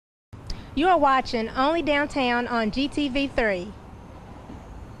You are watching Only Downtown on GTV3.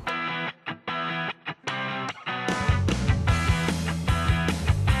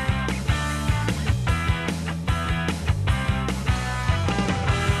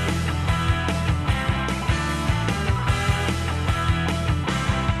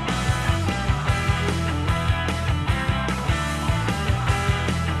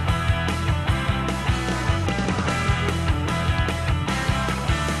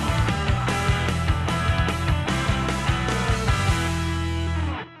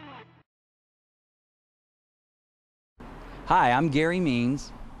 Hi, I'm Gary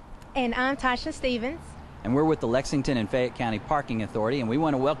Means. And I'm Tasha Stevens. And we're with the Lexington and Fayette County Parking Authority, and we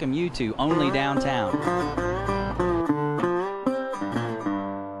want to welcome you to Only Downtown.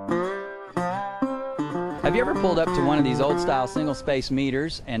 Have you ever pulled up to one of these old-style single-space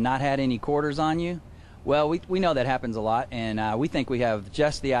meters and not had any quarters on you? Well, we know that happens a lot, and we think we have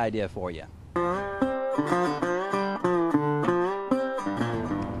just the idea for you.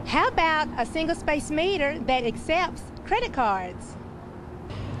 How about a single-space meter that accepts credit cards?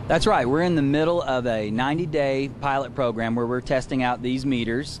 That's right. We're in the middle of a 90-day pilot program where we're testing out these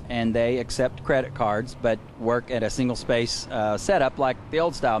meters, and they accept credit cards but work at a single-space setup like the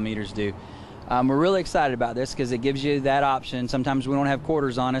old-style meters do. We're really excited about this because it gives you that option. Sometimes we don't have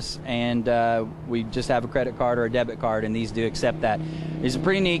quarters on us, and we just have a credit card or a debit card, and these do accept that. It's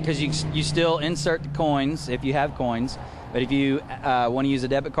pretty neat because you still insert the coins if you have coins. But if you want to use a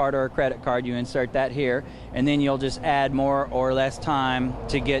debit card or a credit card, you insert that here, and then you'll just add more or less time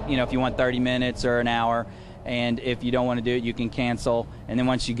to get, if you want 30 minutes or an hour, and if you don't want to do it, you can cancel, and then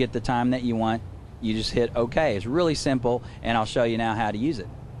once you get the time that you want, you just hit OK. It's really simple, and I'll show you now how to use it.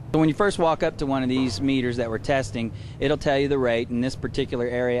 So when you first walk up to one of these meters that we're testing, it'll tell you the rate. In this particular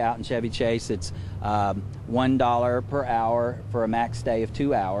area out in Chevy Chase, it's $1 per hour for a max stay of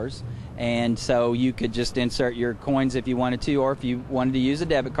 2 hours. And so you could just insert your coins if you wanted to, or if you wanted to use a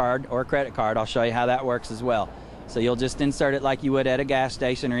debit card or a credit card, I'll show you how that works as well. So you'll just insert it like you would at a gas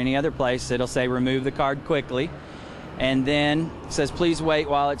station or any other place. It'll say remove the card quickly, and then it says please wait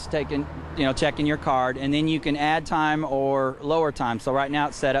while it's taking, checking your card, and then you can add time or lower time. So right now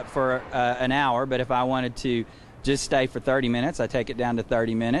it's set up for an hour, but if I wanted to just stay for 30 minutes, I take it down to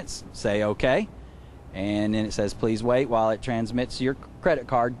 30 minutes, say OK. And then it says please wait while it transmits your credit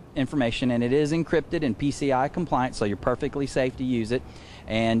card information, and it is encrypted and PCI compliant, so you're perfectly safe to use it.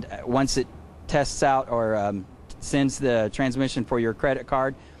 And once it tests out or sends the transmission for your credit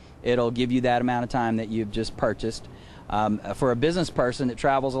card, it'll give you that amount of time that you've just purchased. For a business person that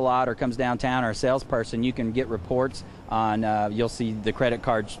travels a lot or comes downtown, or a salesperson, you can get reports on, you'll see the credit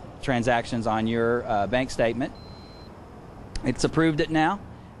card transactions on your bank statement. It's approved it now,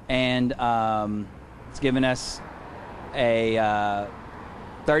 and it's given us a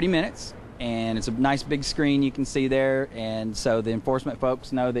 30 minutes, and it's a nice big screen you can see there, and so the enforcement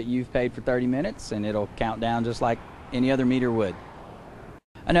folks know that you've paid for 30 minutes, and it'll count down just like any other meter would.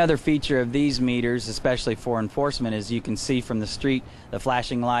 Another feature of these meters, especially for enforcement, is you can see from the street the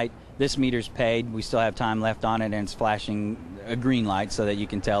flashing light. This meter's paid. We still have time left on it, and it's flashing a green light so that you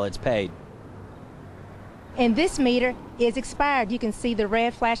can tell it's paid. And this meter is expired. You can see the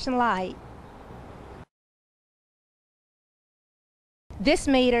red flashing light. This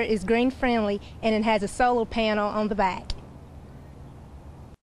meter is green friendly, and it has a solar panel on the back.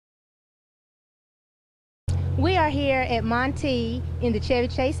 We are here at Monte in the Chevy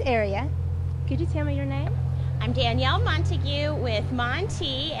Chase area. Could you tell me your name? I'm Danielle Montague with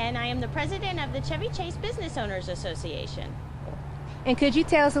Monte, and I am the president of the Chevy Chase Business Owners Association. And could you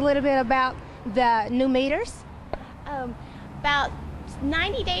tell us a little bit about the new meters? About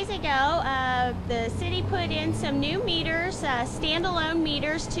 90 days ago, the city put in some new meters, standalone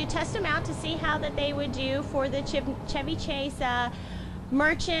meters, to test them out to see how that they would do for the Chevy Chase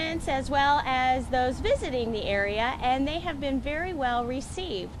merchants as well as those visiting the area, and they have been very well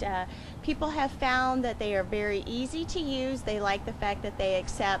received. People have found that they are very easy to use. They like the fact that they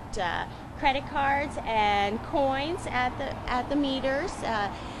accept credit cards and coins at the meters.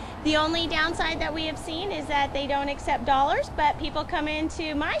 The only downside that we have seen is that they don't accept dollars, but people come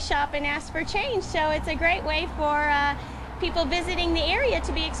into my shop and ask for change, so it's a great way for people visiting the area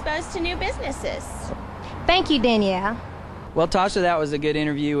to be exposed to new businesses. Thank you, Danielle. Well, Tasha, that was a good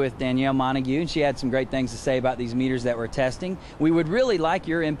interview with Danielle Montague, and she had some great things to say about these meters that we're testing. We would really like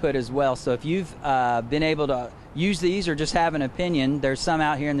your input as well, so if you've been able to use these or just have an opinion, there's some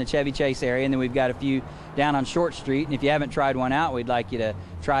out here in the Chevy Chase area, and then we've got a few down on Short Street, and if you haven't tried one out, we'd like you to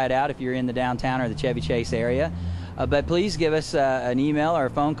try it out if you're in the downtown or the Chevy Chase area. But please give us an email or a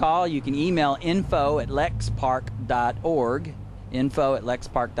phone call. You can email info@LEXPARK.org,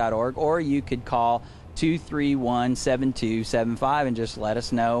 info@lexpark.org, or you could call 231-7275 and just let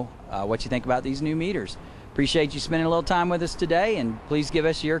us know what you think about these new meters. Appreciate you spending a little time with us today, and please give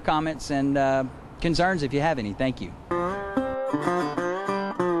us your comments and concerns if you have any. Thank you.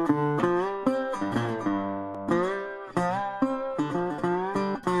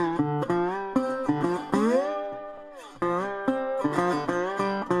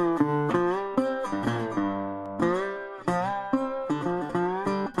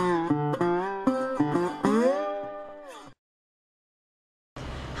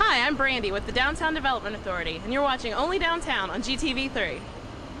 Hi, I'm Brandy with the Downtown Development Authority, and you're watching Only Downtown on GTV3.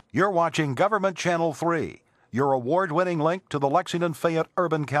 You're watching Government Channel 3, your award-winning link to the Lexington-Fayette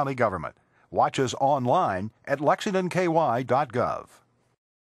Urban County government. Watch us online at lexingtonky.gov.